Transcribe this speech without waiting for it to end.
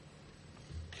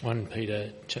1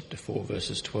 Peter chapter 4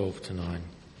 verses 12 to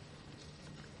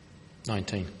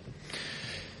 19.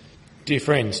 Dear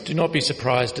friends, do not be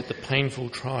surprised at the painful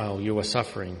trial you are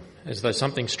suffering, as though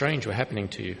something strange were happening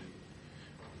to you.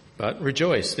 But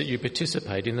rejoice that you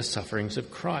participate in the sufferings of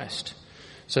Christ,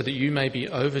 so that you may be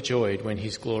overjoyed when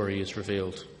his glory is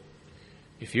revealed.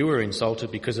 If you are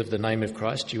insulted because of the name of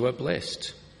Christ, you are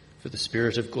blessed, for the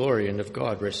Spirit of glory and of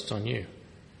God rests on you.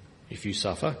 If you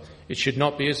suffer, it should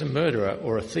not be as a murderer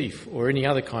or a thief or any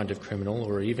other kind of criminal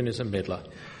or even as a meddler.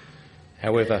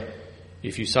 However,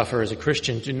 if you suffer as a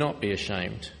Christian, do not be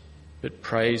ashamed, but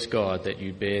praise God that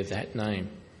you bear that name.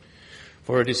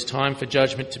 For it is time for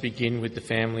judgment to begin with the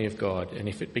family of God, and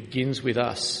if it begins with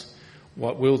us,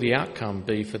 what will the outcome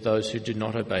be for those who do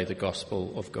not obey the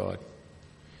gospel of God?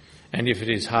 And if it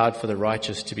is hard for the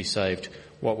righteous to be saved,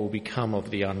 what will become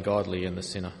of the ungodly and the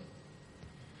sinner?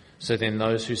 So then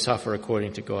those who suffer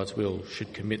according to God's will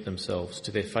should commit themselves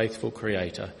to their faithful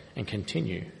Creator and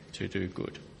continue to do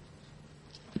good.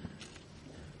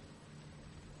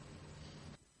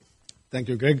 Thank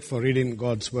you, Greg, for reading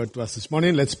God's word to us this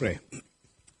morning. Let's pray.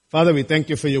 Father, we thank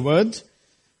you for your word.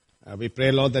 We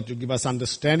pray, Lord, that you give us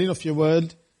understanding of your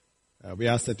word. We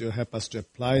ask that you help us to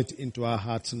apply it into our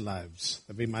hearts and lives,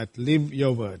 that we might live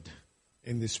your word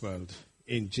in this world.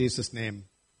 In Jesus' name,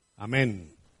 amen.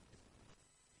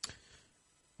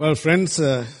 Well, friends,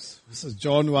 this is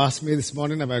John who asked me this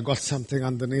morning if I got something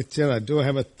underneath here. I do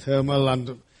have a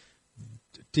thermal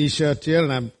t-shirt here,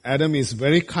 and Adam is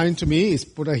very kind to me. He's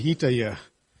put a heater here.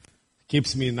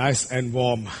 Keeps me nice and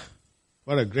warm.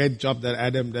 What a great job that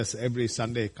Adam does every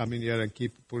Sunday, come in here and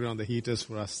keep putting on the heaters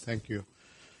for us. Thank you.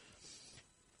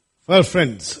 Well,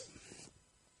 friends,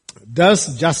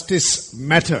 does justice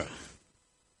matter?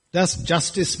 Does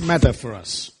justice matter for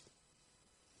us?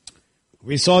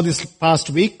 We saw this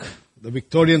past week, the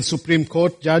Victorian Supreme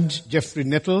Court Judge Geoffrey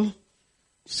Nettle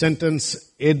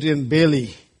sentenced Adrian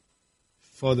Bailey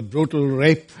for the brutal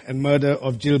rape and murder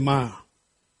of Jill Meagher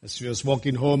as she was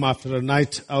walking home after a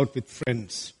night out with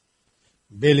friends.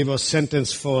 Bailey was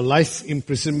sentenced for life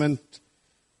imprisonment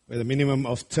with a minimum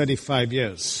of 35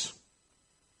 years.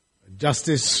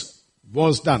 Justice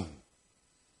was done.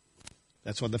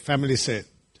 That's what the family said.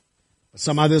 But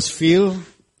some others feel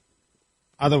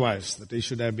otherwise, that he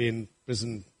should have been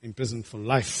imprisoned for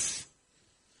life.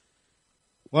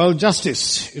 Well,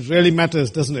 justice, it really matters,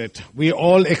 doesn't it? We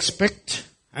all expect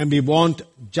and we want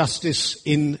justice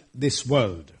in this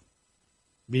world.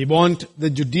 We want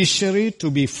the judiciary to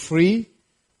be free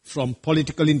from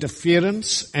political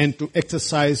interference and to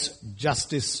exercise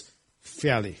justice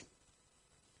fairly.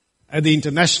 At the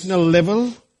international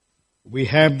level, we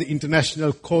have the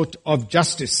International Court of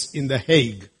Justice in The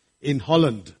Hague, in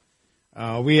Holland.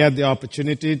 We had the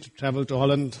opportunity to travel to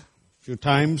Holland a few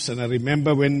times, and I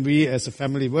remember when we as a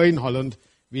family were in Holland,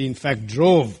 we in fact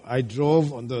drove. I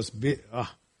drove on those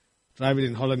driving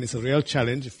in Holland is a real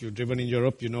challenge. If you've driven in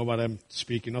Europe, you know what I'm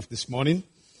speaking of this morning.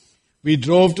 We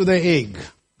drove to The Hague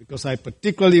because I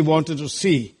particularly wanted to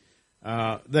see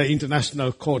the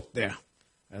International Court there.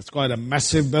 It's quite a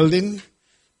massive building,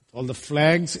 all the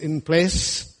flags in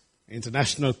place,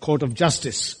 International Court of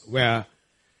Justice, where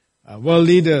world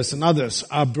leaders and others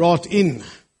are brought in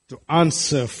to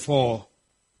answer for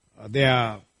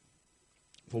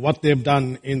what they've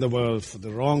done in the world, for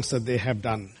the wrongs that they have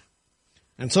done.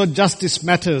 And so justice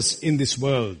matters in this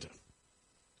world.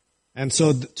 And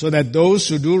so that those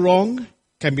who do wrong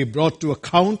can be brought to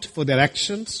account for their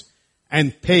actions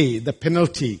and pay the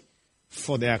penalty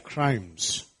for their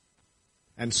crimes.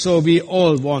 And so we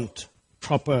all want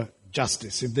proper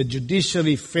justice. If the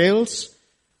judiciary fails,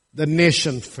 the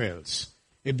nation fails.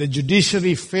 If the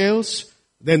judiciary fails,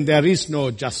 then there is no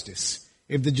justice.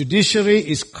 If the judiciary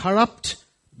is corrupt,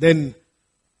 then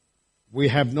we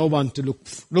have no one to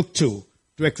look to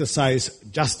exercise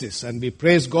justice. And we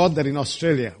praise God that in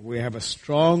Australia we have a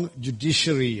strong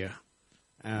judiciary here.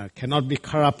 Cannot be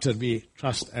corrupted. We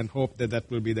trust and hope that that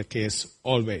will be the case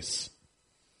always.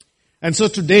 And so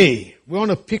today we want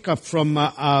to pick up from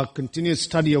our continued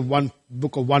study of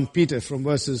book of 1 Peter from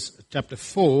chapter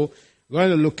 4. We're going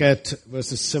to look at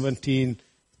verses 17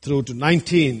 through to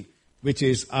 19, which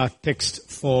is our text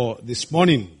for this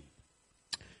morning.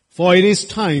 For it is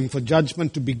time for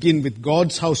judgment to begin with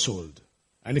God's household.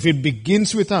 And if it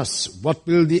begins with us, what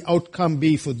will the outcome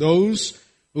be for those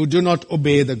who do not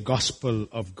obey the gospel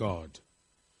of God?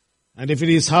 And if it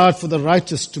is hard for the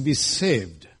righteous to be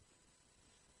saved,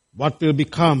 what will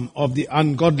become of the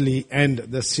ungodly and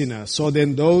the sinner? So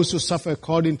then those who suffer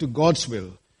according to God's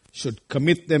will should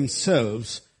commit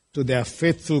themselves to their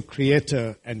faithful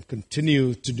Creator and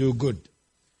continue to do good.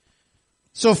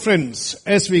 So friends,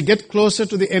 as we get closer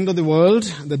to the end of the world,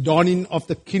 the dawning of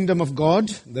the kingdom of God,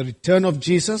 the return of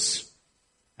Jesus,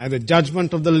 and the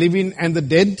judgment of the living and the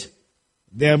dead,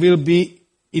 there will be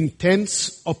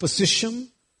intense opposition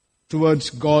towards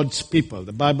God's people.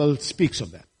 The Bible speaks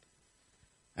of that.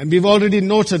 And we've already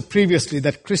noted previously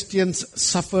that Christians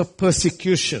suffer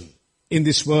persecution in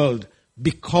this world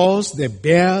because they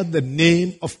bear the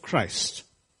name of Christ.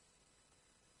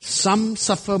 Some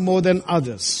suffer more than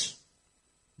others,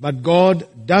 but God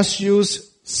does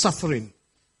use suffering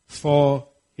for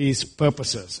His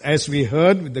purposes. As we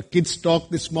heard with the kids' talk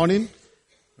this morning,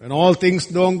 when all things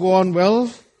don't go on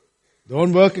well,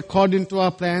 don't work according to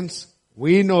our plans,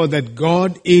 we know that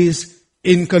God is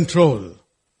in control.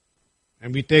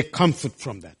 And we take comfort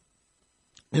from that.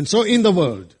 And so in the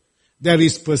world, there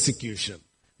is persecution.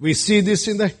 We see this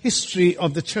in the history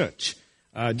of the church.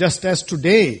 Just as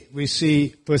today we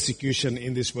see persecution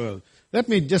in this world. Let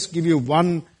me just give you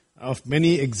one of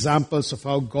many examples of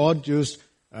how God used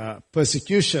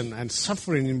persecution and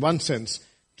suffering in one sense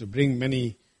to bring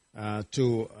many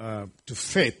to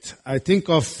faith. I think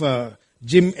of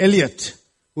Jim Elliot,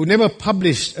 who never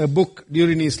published a book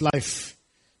during his life.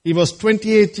 He was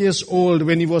 28 years old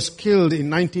when he was killed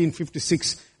in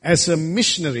 1956 as a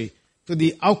missionary to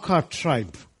the Auca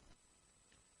tribe.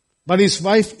 But his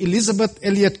wife Elizabeth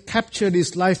Elliot captured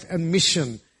his life and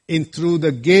mission in Through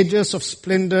the Gauges of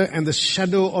Splendor and the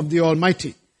Shadow of the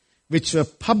Almighty, which were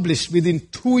published within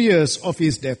 2 years of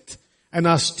his death and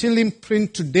are still in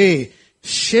print today,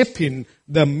 shaping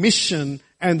the mission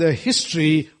and the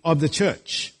history of the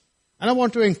church. And I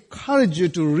want to encourage you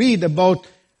to read about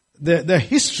the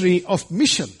history of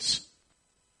missions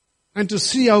and to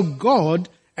see how God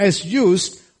has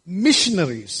used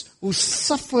missionaries who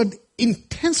suffered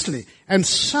intensely and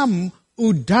some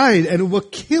who died and who were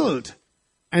killed.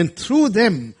 And through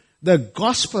them, the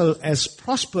gospel has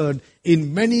prospered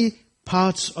in many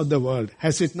parts of the world.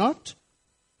 Has it not?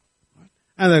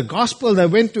 And the gospel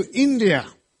that went to India,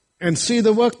 and see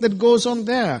the work that goes on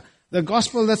there. The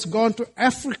gospel that's gone to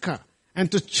Africa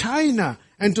and to China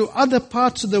and to other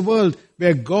parts of the world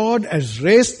where God has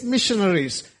raised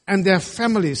missionaries and their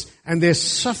families, and they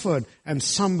suffered, and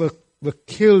some were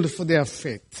killed for their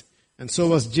faith. And so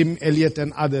was Jim Elliot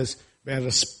and others, where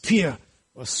a spear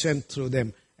was sent through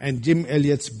them, and Jim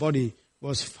Elliot's body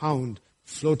was found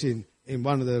floating in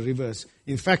one of the rivers.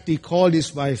 In fact, he called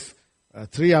his wife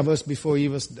 3 hours before he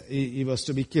was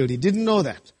to be killed. He didn't know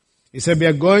that. He said, we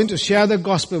are going to share the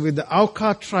gospel with the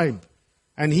Auca tribe.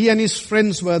 And he and his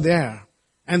friends were there.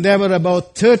 And there were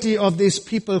about 30 of these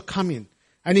people coming.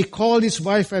 And he called his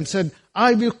wife and said,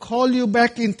 I will call you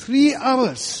back in 3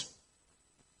 hours.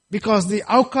 Because the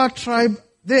Auca tribe,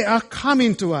 they are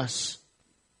coming to us.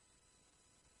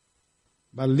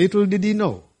 But little did he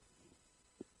know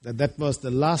that that was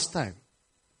the last time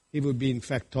he would be in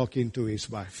fact talking to his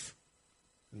wife.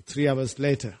 And 3 hours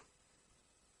later,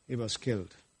 he was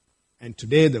killed. And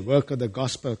today the work of the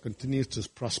gospel continues to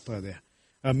prosper there.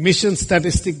 A mission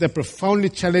statistic that profoundly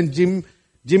challenged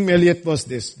Jim Elliot was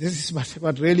this. This is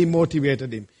what really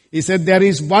motivated him. He said, there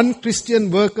is one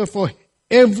Christian worker for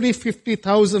every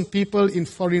 50,000 people in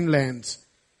foreign lands.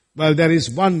 Well, there is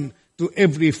one to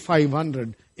every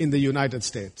 500 in the United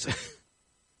States.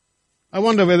 I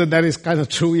wonder whether that is kind of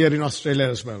true here in Australia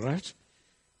as well, right?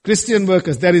 Christian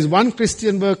workers. There is one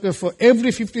Christian worker for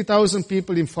every 50,000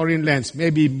 people in foreign lands,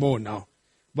 maybe more now,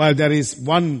 while there is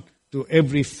one to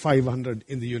every 500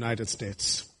 in the United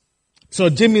States. So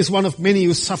Jim is one of many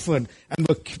who suffered and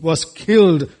was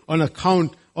killed on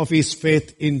account of his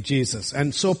faith in Jesus.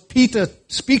 And so Peter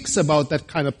speaks about that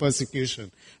kind of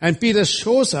persecution. And Peter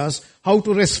shows us how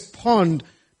to respond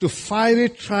to fiery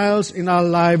trials in our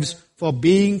lives for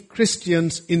being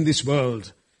Christians in this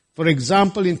world. For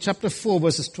example, in chapter 4,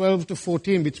 verses 12 to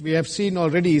 14, which we have seen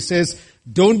already, he says,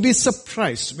 don't be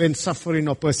surprised when suffering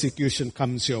or persecution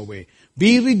comes your way.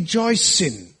 Be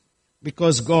rejoicing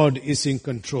because God is in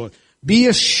control. Be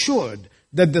assured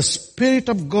that the Spirit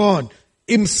of God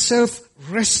Himself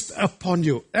rests upon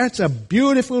you. That's a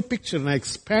beautiful picture, and I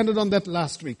expanded on that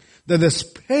last week. That the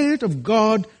Spirit of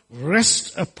God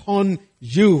rests upon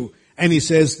you. And he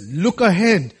says, look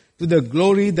ahead to the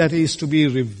glory that is to be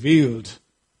revealed.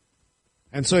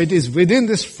 And so it is within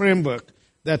this framework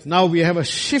that now we have a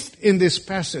shift in this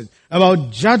passage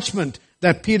about judgment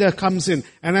that Peter comes in.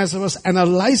 And as I was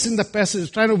analyzing the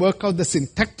passage, trying to work out the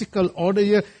syntactical order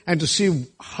here and to see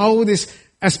how this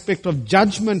aspect of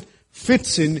judgment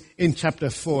fits in chapter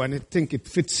 4. And I think it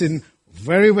fits in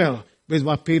very well with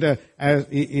what Peter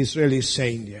is really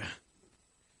saying here.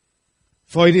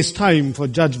 For it is time for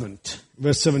judgment,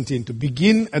 verse 17, to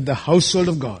begin at the household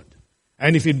of God.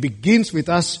 And if it begins with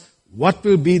us, what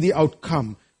will be the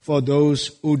outcome for those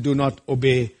who do not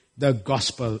obey the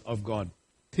gospel of God?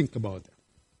 Think about that.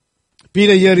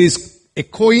 Peter here is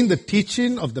echoing the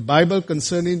teaching of the Bible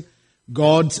concerning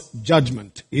God's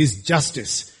judgment, His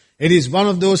justice. It is one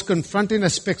of those confronting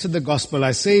aspects of the gospel.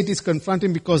 I say it is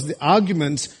confronting because the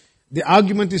argument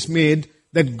is made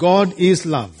that God is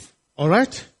love.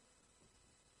 Alright?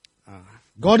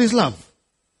 God is love.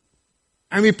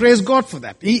 And we praise God for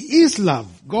that. He is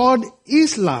love. God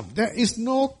is love. There is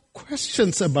no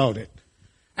questions about it.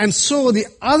 And so the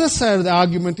other side of the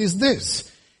argument is this.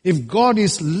 If God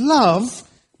is love,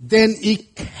 then He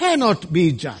cannot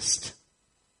be just.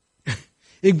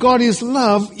 If God is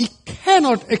love, He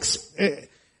cannot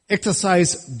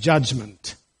exercise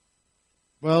judgment.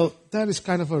 Well, that is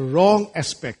kind of a wrong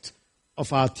aspect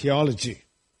of our theology,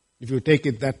 if you take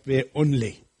it that way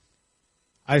only.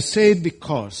 I say it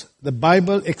because the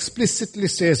Bible explicitly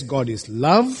says God is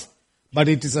love, but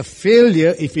it is a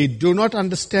failure if we do not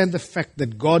understand the fact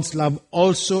that God's love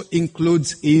also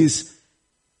includes His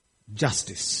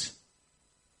justice.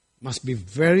 Must be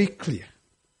very clear.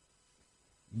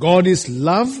 God is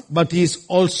love, but He is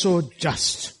also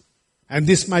just. And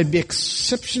this might be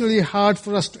exceptionally hard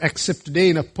for us to accept today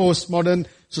in a postmodern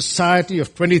society of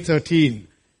 2013.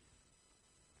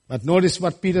 But notice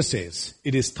what Peter says.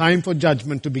 It is time for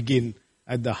judgment to begin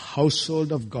at the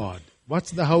household of God.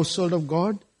 What's the household of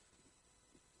God?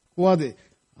 Who are they?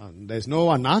 There's no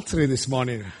one answering this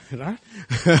morning, right?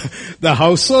 The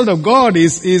household of God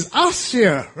is us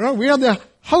here. Right? We are the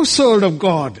household of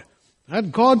God.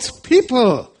 Right? God's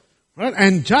people. Right?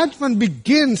 And judgment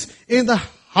begins in the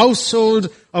household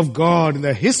of God. And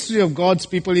the history of God's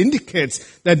people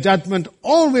indicates that judgment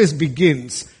always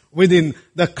begins within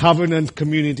the covenant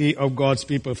community of God's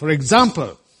people. For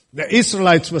example, the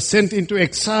Israelites were sent into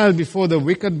exile before the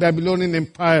wicked Babylonian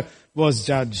Empire was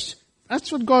judged.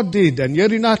 That's what God did. And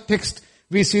here in our text,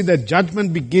 we see that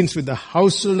judgment begins with the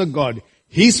household of God,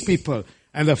 His people.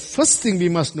 And the first thing we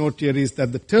must note here is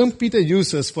that the term Peter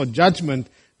uses for judgment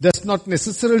does not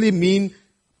necessarily mean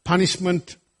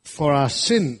punishment for our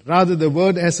sin. Rather, the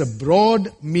word has a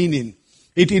broad meaning.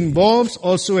 It involves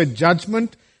also a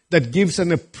judgment that gives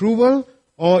an approval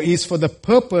or is for the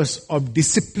purpose of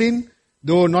discipline,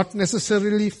 though not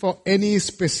necessarily for any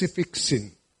specific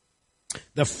sin.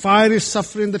 The fiery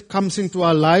suffering that comes into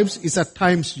our lives is at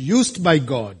times used by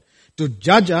God to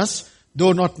judge us,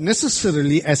 though not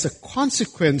necessarily as a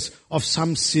consequence of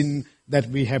some sin that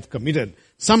we have committed.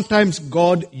 Sometimes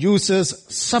God uses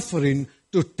suffering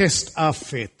to test our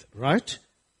faith, right?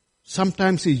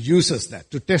 Sometimes He uses that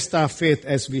to test our faith,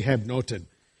 as we have noted.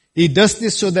 He does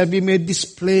this so that we may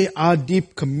display our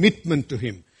deep commitment to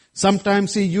Him.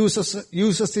 Sometimes He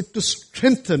uses it to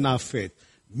strengthen our faith.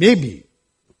 Maybe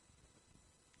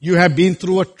you have been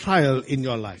through a trial in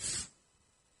your life.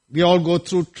 We all go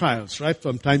through trials, right,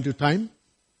 from time to time.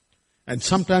 And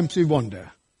sometimes we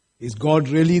wonder, is God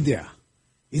really there?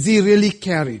 Is He really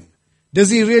caring? Does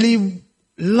He really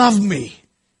love me?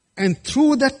 And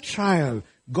through that trial,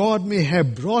 God may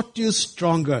have brought you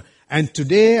stronger. And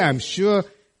today, I'm sure,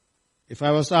 if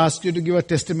I was to ask you to give a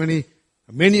testimony,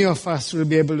 many of us will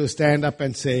be able to stand up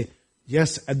and say,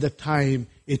 yes, at the time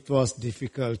it was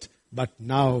difficult, but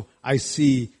now I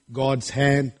see God's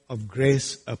hand of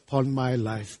grace upon my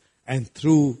life. And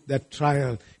through that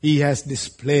trial, He has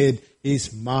displayed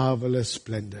His marvelous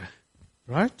splendor.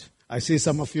 Right? I see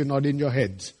some of you nodding your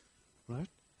heads. Right?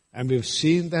 And we've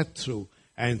seen that through.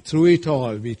 And through it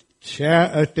all, we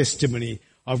share a testimony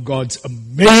of God's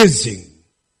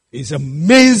His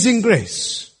amazing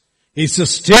grace, His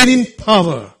sustaining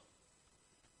power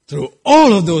through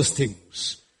all of those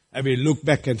things. And we look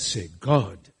back and say,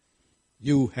 God,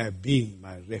 You have been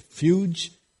my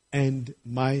refuge and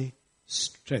my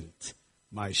strength,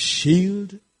 my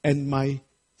shield and my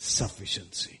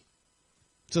sufficiency.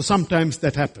 So sometimes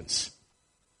that happens.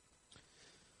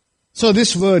 So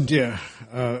this word here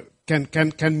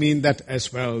can mean that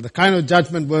as well. The kind of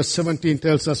judgment verse 17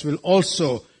 tells us will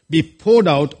also be poured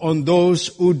out on those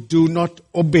who do not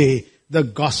obey the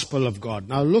gospel of God.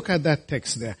 Now look at that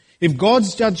text there. If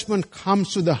God's judgment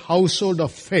comes to the household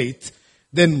of faith,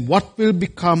 then what will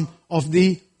become of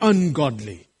the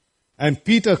ungodly? And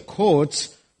Peter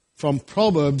quotes from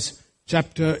Proverbs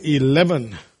chapter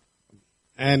 11.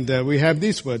 And we have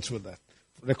these words with that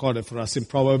recorded for us in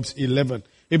Proverbs 11.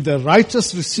 If the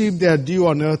righteous receive their due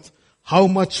on earth, how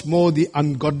much more the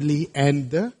ungodly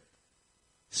and the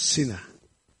sinner?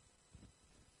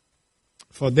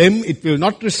 For them it will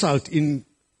not result in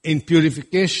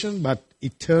purification, but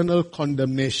eternal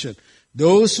condemnation.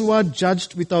 Those who are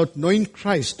judged without knowing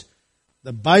Christ,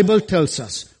 the Bible tells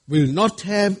us, will not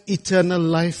have eternal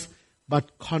life,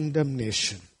 but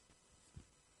condemnation.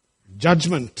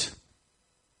 Judgment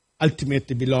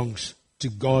ultimately belongs to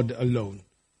God alone.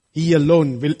 He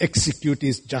alone will execute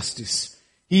His justice.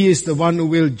 He is the one who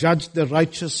will judge the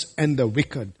righteous and the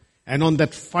wicked. And on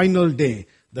that final day,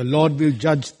 the Lord will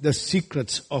judge the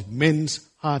secrets of men's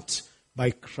hearts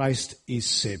by Christ His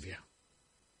Savior.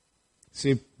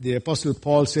 See, the Apostle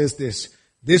Paul says this.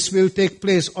 This will take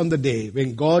place on the day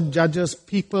when God judges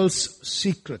people's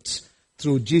secrets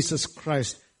through Jesus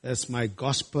Christ, as my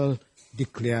gospel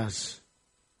declares.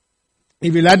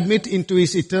 He will admit into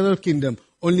His eternal kingdom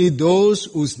only those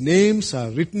whose names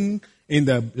are written in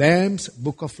the Lamb's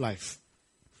book of life.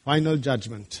 Final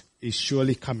judgment is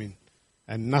surely coming,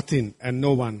 and nothing and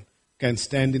no one can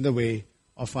stand in the way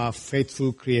of our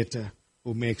faithful Creator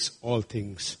who makes all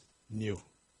things new.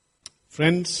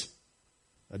 Friends,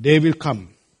 a day will come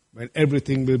when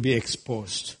everything will be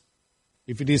exposed.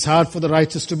 If it is hard for the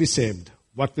righteous to be saved,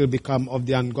 what will become of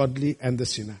the ungodly and the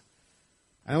sinner?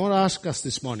 I want to ask us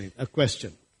this morning a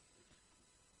question.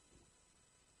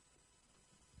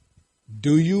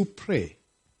 Do you pray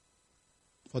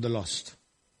for the lost?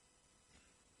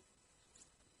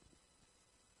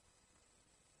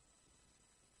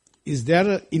 Is there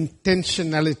an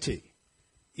intentionality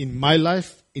in my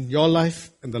life, in your life,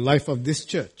 and the life of this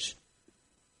church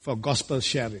for gospel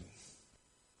sharing?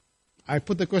 I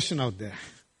put the question out there.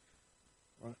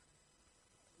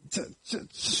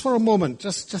 Just for a moment,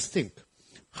 just think.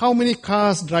 How many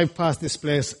cars drive past this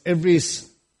place every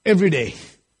day?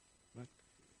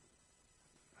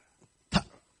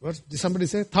 What did somebody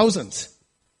say? Thousands.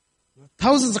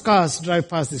 Thousands of cars drive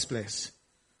past this place.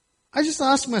 I just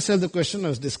asked myself the question, I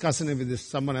was discussing it with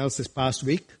someone else this past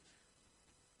week.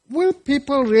 Will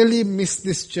people really miss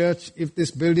this church if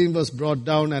this building was brought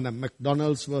down and a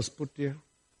McDonald's was put here?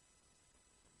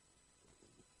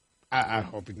 I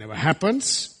hope it never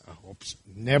happens. I hope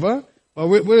never. Or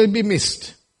will it be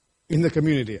missed in the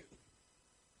community?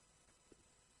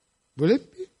 Will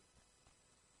it be?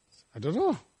 I don't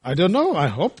know. I don't know. I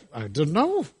hope. I don't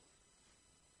know.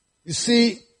 You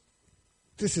see,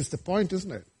 this is the point,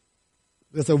 isn't it?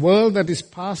 There's a world that is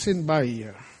passing by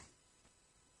here,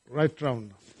 right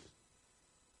round.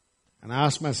 And I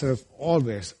ask myself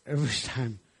always, every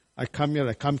time I come here,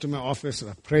 I come to my office,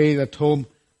 and I pray at home,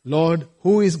 Lord,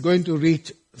 who is going to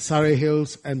reach Surrey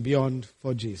Hills and beyond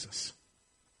for Jesus?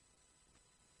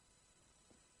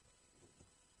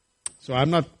 So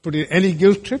I'm not putting any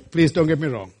guilt trip. Please don't get me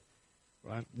wrong.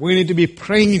 Right? We need to be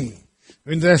praying.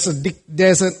 When there's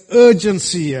an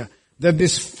urgency here that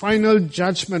this final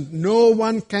judgment, no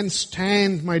one can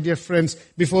stand, my dear friends,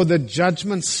 before the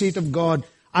judgment seat of God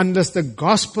unless the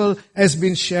gospel has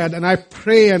been shared. And I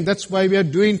pray, and that's why we are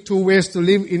doing 2 ways to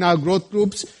live in our growth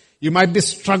groups. You might be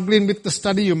struggling with the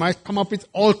study. You might come up with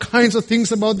all kinds of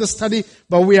things about the study,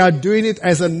 but we are doing it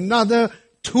as another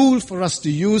tool for us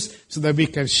to use so that we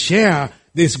can share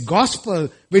this gospel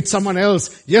with someone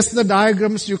else. Yes, the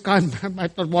diagrams, you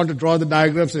might not want to draw the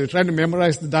diagrams, so you're trying to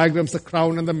memorize the diagrams, the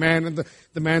crown and the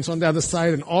man's on the other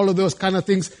side and all of those kind of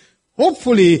things.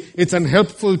 Hopefully, it's a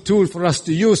helpful tool for us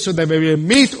to use so that when we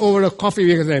meet over a coffee,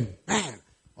 we can say, man,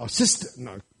 or sister,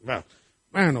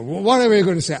 man, what are we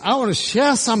going to say? I want to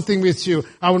share something with you.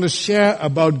 I want to share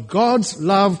about God's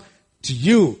love to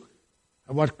you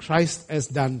and what Christ has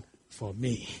done for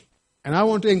me. And I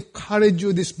want to encourage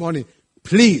you this morning,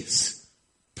 please,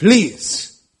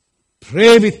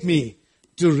 pray with me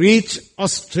to reach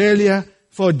Australia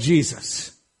for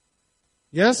Jesus.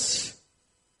 Yes?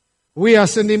 We are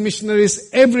sending missionaries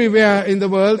everywhere in the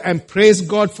world and praise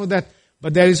God for that.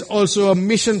 But there is also a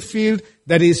mission field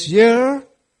that is here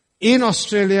in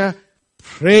Australia.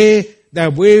 Pray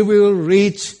that we will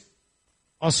reach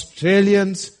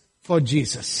Australians for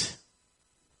Jesus.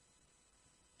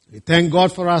 We thank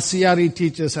God for our CRE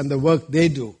teachers and the work they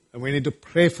do. And we need to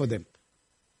pray for them.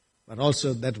 But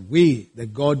also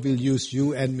that God will use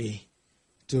you and me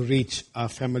to reach our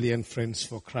family and friends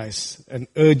for Christ. An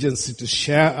urgency to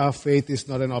share our faith is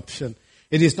not an option.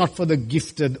 It is not for the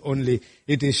gifted only.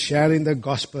 It is sharing the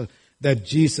gospel that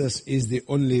Jesus is the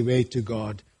only way to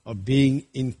God, of being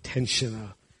intentional.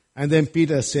 And then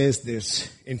Peter says this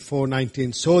in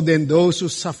 4:19. So then those who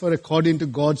suffer according to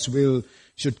God's will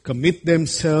should commit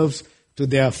themselves to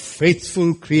their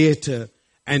faithful Creator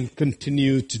and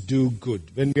continue to do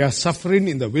good. When we are suffering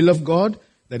in the will of God,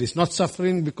 that is not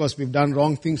suffering because we've done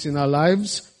wrong things in our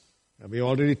lives. We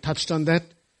already touched on that.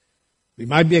 We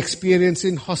might be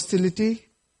experiencing hostility.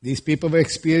 These people were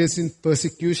experiencing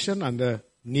persecution under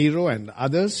Nero and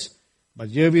others. But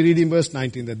here we read in verse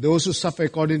 19 that those who suffer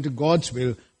according to God's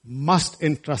will must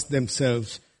entrust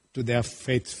themselves to their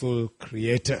faithful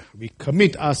Creator. We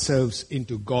commit ourselves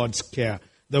into God's care.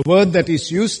 The word that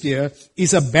is used here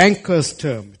is a banker's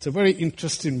term. It's a very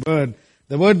interesting word.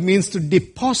 The word means to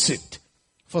deposit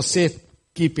for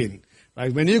safekeeping.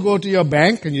 Right? When you go to your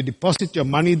bank and you deposit your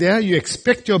money there, you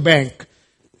expect your bank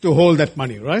to hold that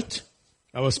money, right?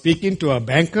 I was speaking to a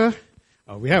banker.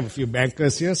 We have a few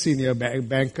bankers here, senior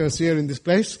bankers here in this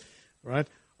place, right?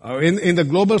 In the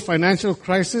global financial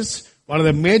crisis, one of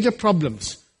the major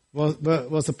problems was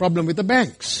the problem with the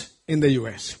banks in the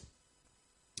U.S.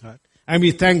 Right? And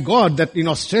we thank God that in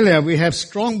Australia we have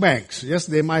strong banks. Yes,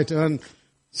 they might earn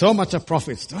so much of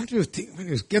profits. Don't you think when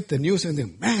you get the news and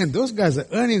think, man, those guys are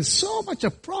earning so much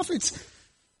of profits.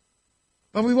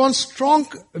 But we want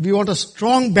a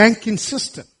strong banking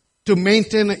system to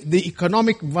maintain the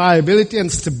economic viability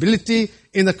and stability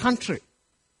in the country.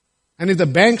 And if the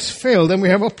banks fail, then we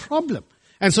have a problem.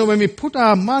 And so when we put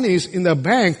our monies in the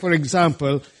bank, for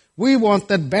example, we want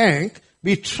that bank,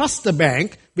 we trust the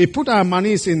bank, we put our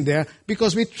monies in there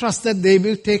because we trust that they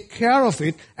will take care of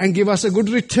it and give us a good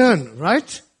return,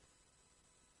 right?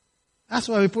 That's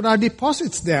why we put our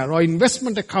deposits there, or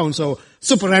investment accounts, or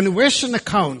superannuation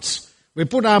accounts. We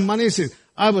put our monies in.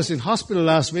 I was in hospital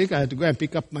last week. I had to go and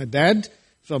pick up my dad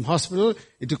from hospital.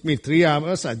 It took me 3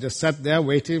 hours. I just sat there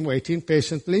waiting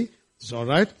patiently. It's all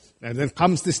right. And then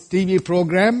comes this TV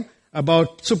program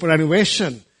about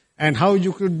superannuation and how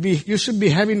you should be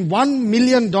having $1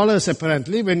 million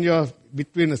apparently when you're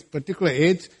between a particular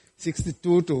age,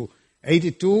 62 to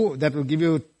 82. That will give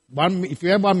you if you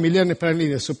have $1 million apparently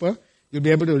in a super, you'll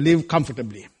be able to live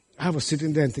comfortably. I was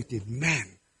sitting there and thinking, man,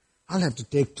 I'll have to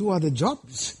take 2 other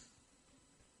jobs.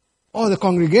 Or the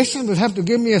congregation will have to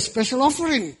give me a special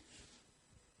offering.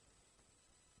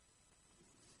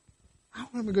 How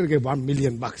am I going to get $1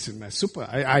 million in my super?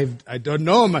 I don't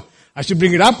know. I should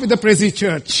bring it up with the Prezi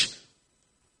Church.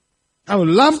 I would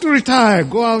love to retire,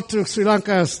 go out to Sri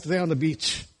Lanka, stay on the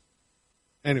beach.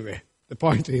 Anyway, the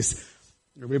point is,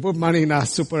 we put money in our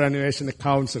superannuation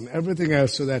accounts and everything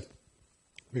else so that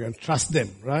we can trust them,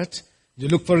 right? You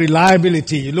look for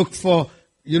reliability. You look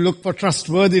for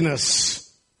trustworthiness.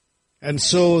 And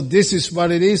so this is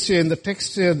what it is here in the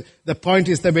text here. The point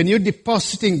is that when you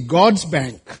deposit in God's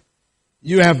bank,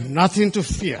 you have nothing to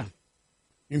fear.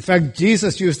 In fact,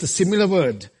 Jesus used a similar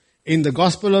word in the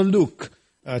Gospel of Luke,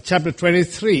 chapter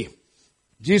 23.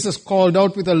 Jesus called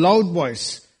out with a loud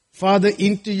voice, Father,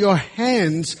 into your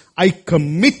hands I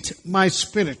commit my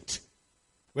spirit.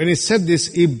 When he said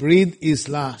this, he breathed his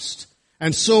last.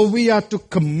 And so we are to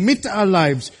commit our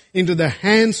lives into the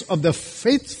hands of the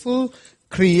faithful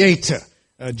Creator.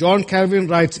 John Calvin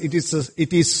writes, it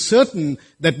is certain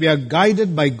that we are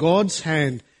guided by God's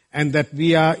hand and that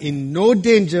we are in no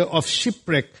danger of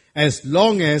shipwreck as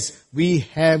long as we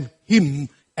have Him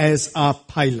as our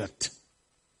pilot.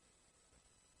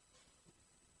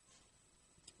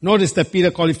 Notice that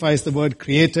Peter qualifies the word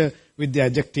creator with the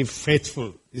adjective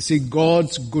faithful. You see,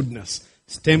 God's goodness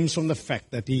stems from the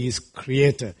fact that He is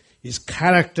creator. His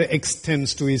character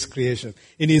extends to His creation.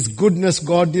 In His goodness,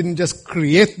 God didn't just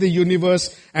create the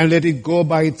universe and let it go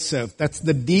by itself. That's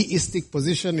the deistic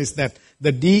position, is that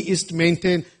the deists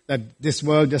maintain that this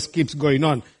world just keeps going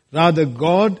on. Rather,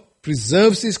 God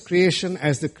preserves His creation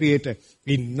as the creator.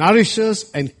 He nourishes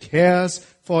and cares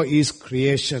for His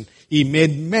creation. He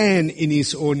made man in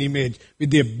His own image with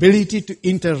the ability to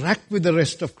interact with the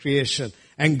rest of creation.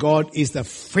 And God is the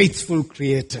faithful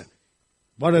creator.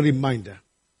 What a reminder.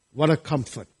 What a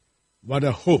comfort. What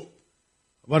a hope.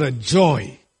 What a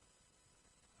joy.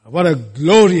 What a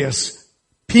glorious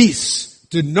peace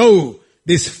to know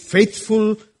this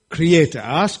faithful Creator.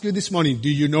 I ask you this morning, do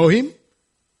you know Him?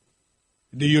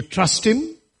 Do you trust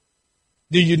Him?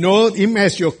 Do you know Him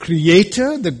as your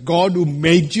Creator, the God who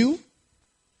made you?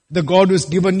 The God who has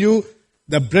given you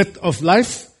the breath of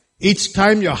life? Each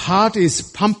time your heart is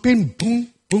pumping,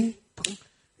 boom, boom, boom,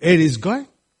 it is going.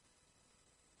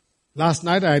 Last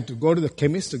night I had to go to the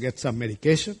chemist to get some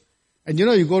medication. And you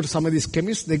know, you go to some of these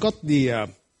chemists, they got the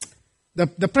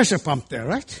pressure pump there,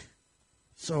 right?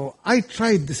 So I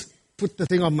tried this, put the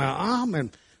thing on my arm and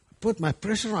put my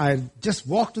pressure. I just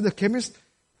walked to the chemist.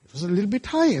 It was a little bit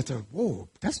high. I thought, whoa,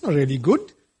 that's not really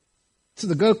good. So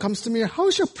the girl comes to me,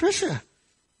 how's your pressure?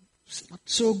 It's not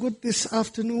so good this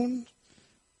afternoon,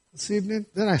 this evening.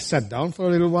 Then I sat down for a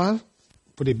little while,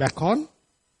 put it back on. It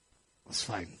was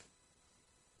fine.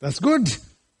 That's good,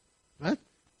 right?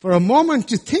 For a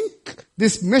moment you think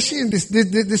this machine, this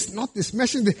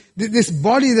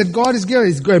body that God is giving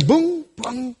is going boom,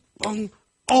 boom, boom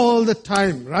all the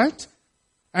time, right?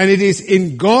 And it is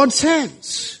in God's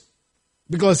hands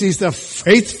because He's the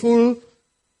faithful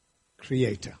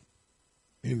Creator.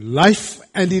 in life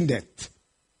and in death.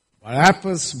 What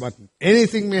happens, what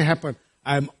anything may happen,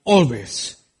 I am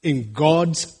always in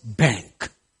God's bank,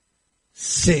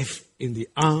 safe in the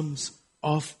arms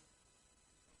of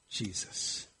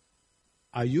Jesus.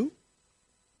 Are you?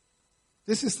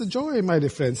 This is the joy, my dear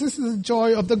friends. This is the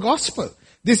joy of the gospel.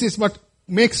 This is what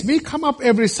makes me come up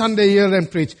every Sunday here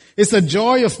and preach. It's the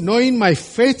joy of knowing my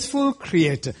faithful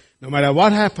Creator. No matter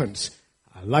what happens,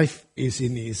 our life is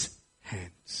in His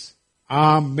hands.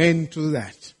 Amen to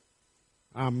that.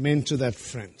 Amen to that,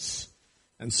 friends.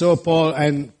 And so Paul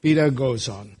and Peter goes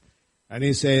on. And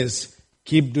he says,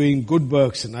 keep doing good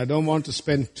works. And I don't want to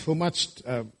spend too much.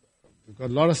 We've got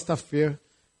a lot of stuff here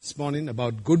this morning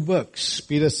about good works.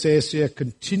 Peter says here,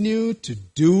 continue to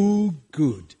do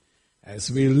good. As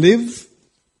we live,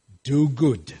 do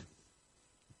good.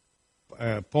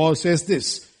 Paul says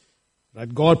this,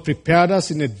 that God prepared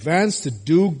us in advance to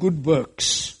do good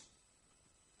works.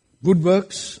 Good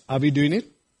works, are we doing it?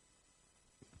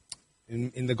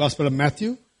 In the Gospel of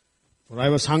Matthew, for I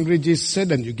was hungry, Jesus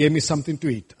said, and you gave me something to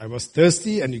eat. I was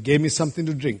thirsty, and you gave me something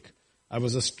to drink. I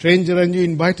was a stranger, and you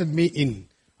invited me in.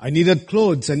 I needed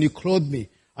clothes, and you clothed me.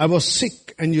 I was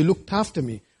sick, and you looked after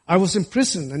me. I was in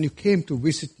prison, and you came to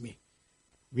visit me.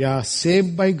 We are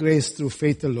saved by grace through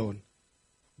faith alone,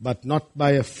 but not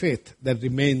by a faith that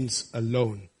remains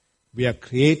alone. We are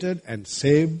created and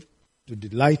saved to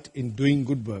delight in doing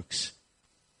good works.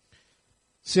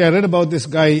 See, I read about this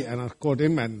guy, and I'll quote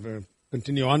him and we'll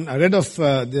continue on. I read of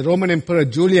the Roman Emperor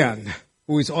Julian,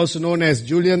 who is also known as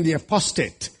Julian the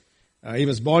Apostate. He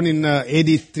was born in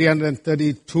AD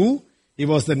 332. He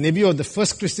was the nephew of the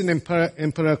first Christian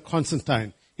Emperor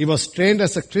Constantine. He was trained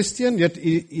as a Christian, yet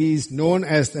he is known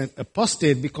as an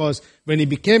apostate because when he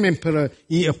became emperor,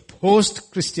 he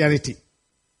opposed Christianity.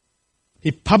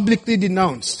 He publicly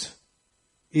denounced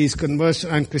his conversion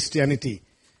and Christianity.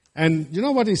 And you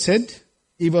know what he said?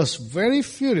 He was very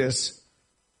furious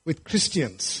with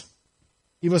Christians.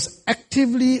 He was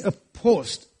actively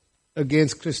opposed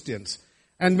against Christians.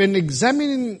 And when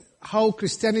examining how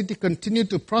Christianity continued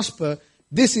to prosper,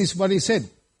 this is what he said.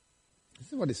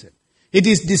 This is what he said. It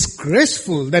is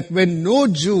disgraceful that when no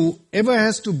Jew ever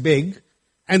has to beg,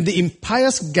 and the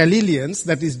impious Galileans,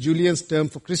 that is Julian's term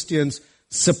for Christians,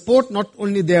 support not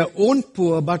only their own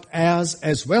poor but ours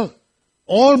as well.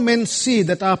 All men see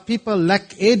that our people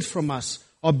lack aid from us.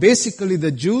 Or basically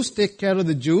the Jews take care of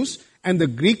the Jews and the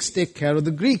Greeks take care of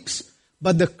the Greeks.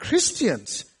 But the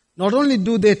Christians, not only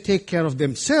do they take care of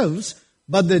themselves,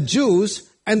 but the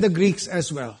Jews and the Greeks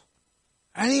as well.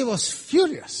 And he was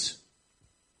furious.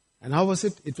 And how was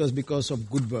it? It was because of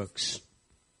good works.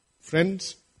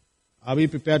 Friends, are we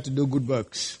prepared to do good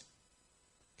works?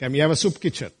 Can we have a soup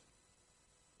kitchen?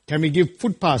 Can we give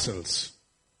food parcels?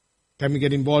 Can we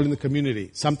get involved in the community?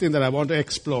 Something that I want to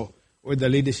explore with the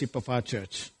leadership of our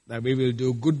church, that we will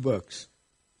do good works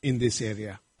in this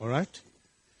area. All right?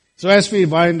 So as we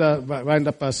wind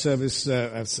up our service,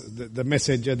 the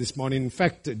message this morning, in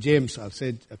fact, James, I'll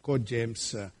quote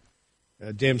James.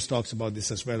 James talks about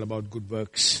this as well, about good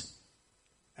works.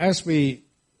 As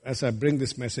I bring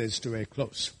this message to a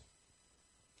close,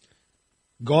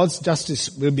 God's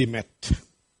justice will be met.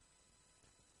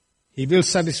 He will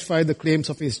satisfy the claims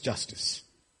of His justice.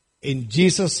 In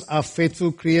Jesus, our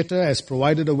faithful Creator has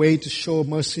provided a way to show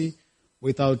mercy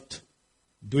without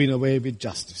doing away with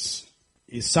justice.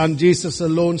 His Son Jesus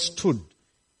alone stood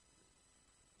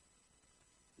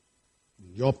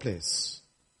in your place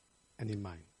and in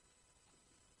mine.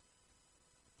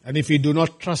 And if we do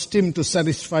not trust Him to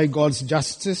satisfy God's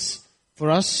justice for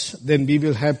us, then we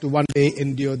will have to one day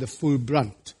endure the full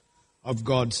brunt of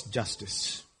God's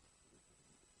justice.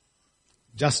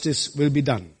 Justice will be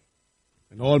done,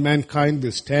 and all mankind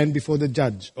will stand before the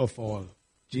judge of all,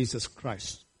 Jesus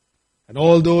Christ. And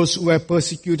all those who have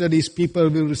persecuted His people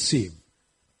will receive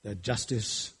the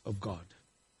justice of God.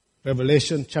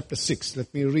 Revelation chapter 6.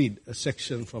 Let me read a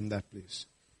section from that, please.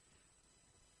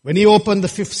 When He opened the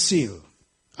fifth seal,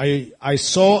 I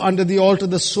saw under the altar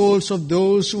the souls of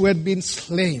those who had been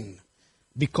slain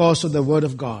because of the word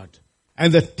of God.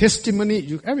 And the testimony,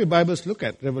 you have your Bibles, look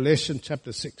at Revelation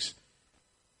chapter 6.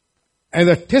 And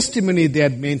the testimony they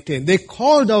had maintained. They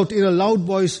called out in a loud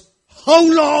voice, "How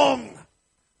long?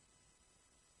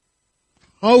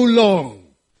 How long,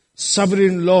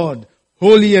 sovereign Lord,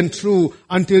 holy and true,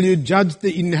 until you judge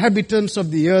the inhabitants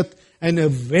of the earth and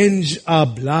avenge our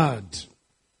blood?"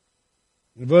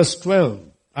 In verse 12,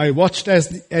 I watched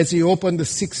as He opened the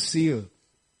sixth seal.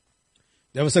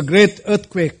 There was a great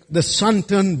earthquake. The sun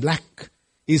turned black.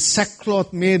 His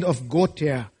sackcloth made of goat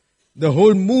hair. The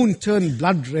whole moon turned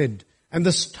blood red. And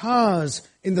the stars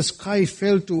in the sky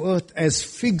fell to earth as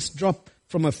figs drop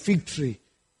from a fig tree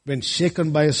when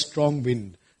shaken by a strong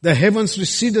wind. The heavens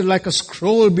receded like a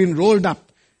scroll being rolled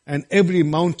up, and every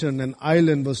mountain and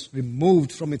island was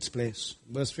removed from its place.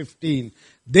 Verse 15.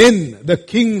 Then the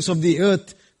kings of the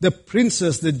earth, the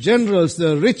princes, the generals,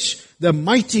 the rich, the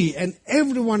mighty, and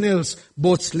everyone else,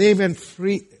 both slave and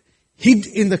free, hid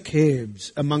in the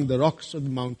caves among the rocks of the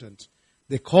mountains.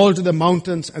 They called to the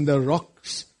mountains and the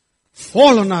rocks,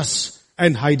 fall on us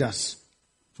and hide us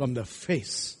from the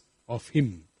face of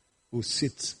him who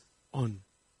sits on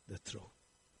the throne.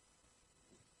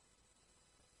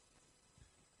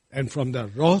 And from the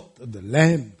wrath of the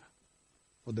Lamb,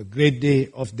 for the great day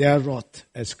of their wrath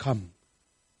has come.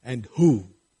 And who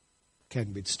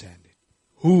can withstand it?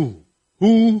 Who?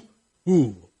 None.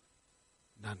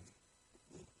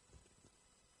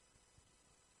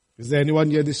 Is there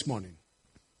anyone here this morning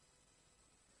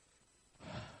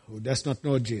who does not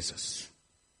know Jesus?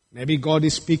 Maybe God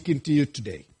is speaking to you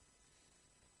today.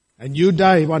 And you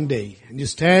die one day, and you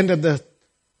stand at the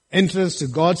entrance to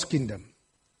God's kingdom,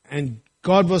 and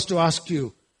God was to ask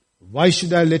you, why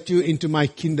should I let you into my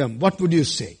kingdom? What would you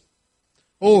say?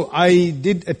 Oh, I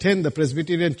did attend the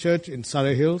Presbyterian Church in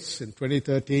Surrey Hills in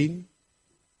 2013.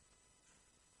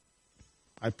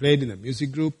 I played in a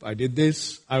music group. I did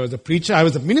this. I was a preacher. I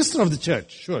was a minister of the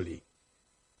church, surely.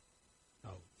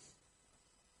 No.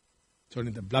 It's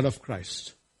only the blood of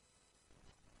Christ.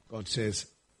 God says,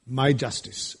 my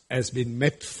justice has been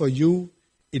met for you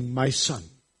in my Son.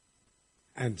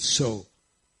 And so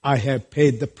I have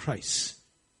paid the price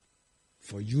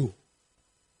for you.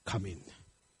 Come in.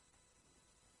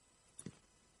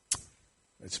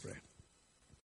 Let's pray.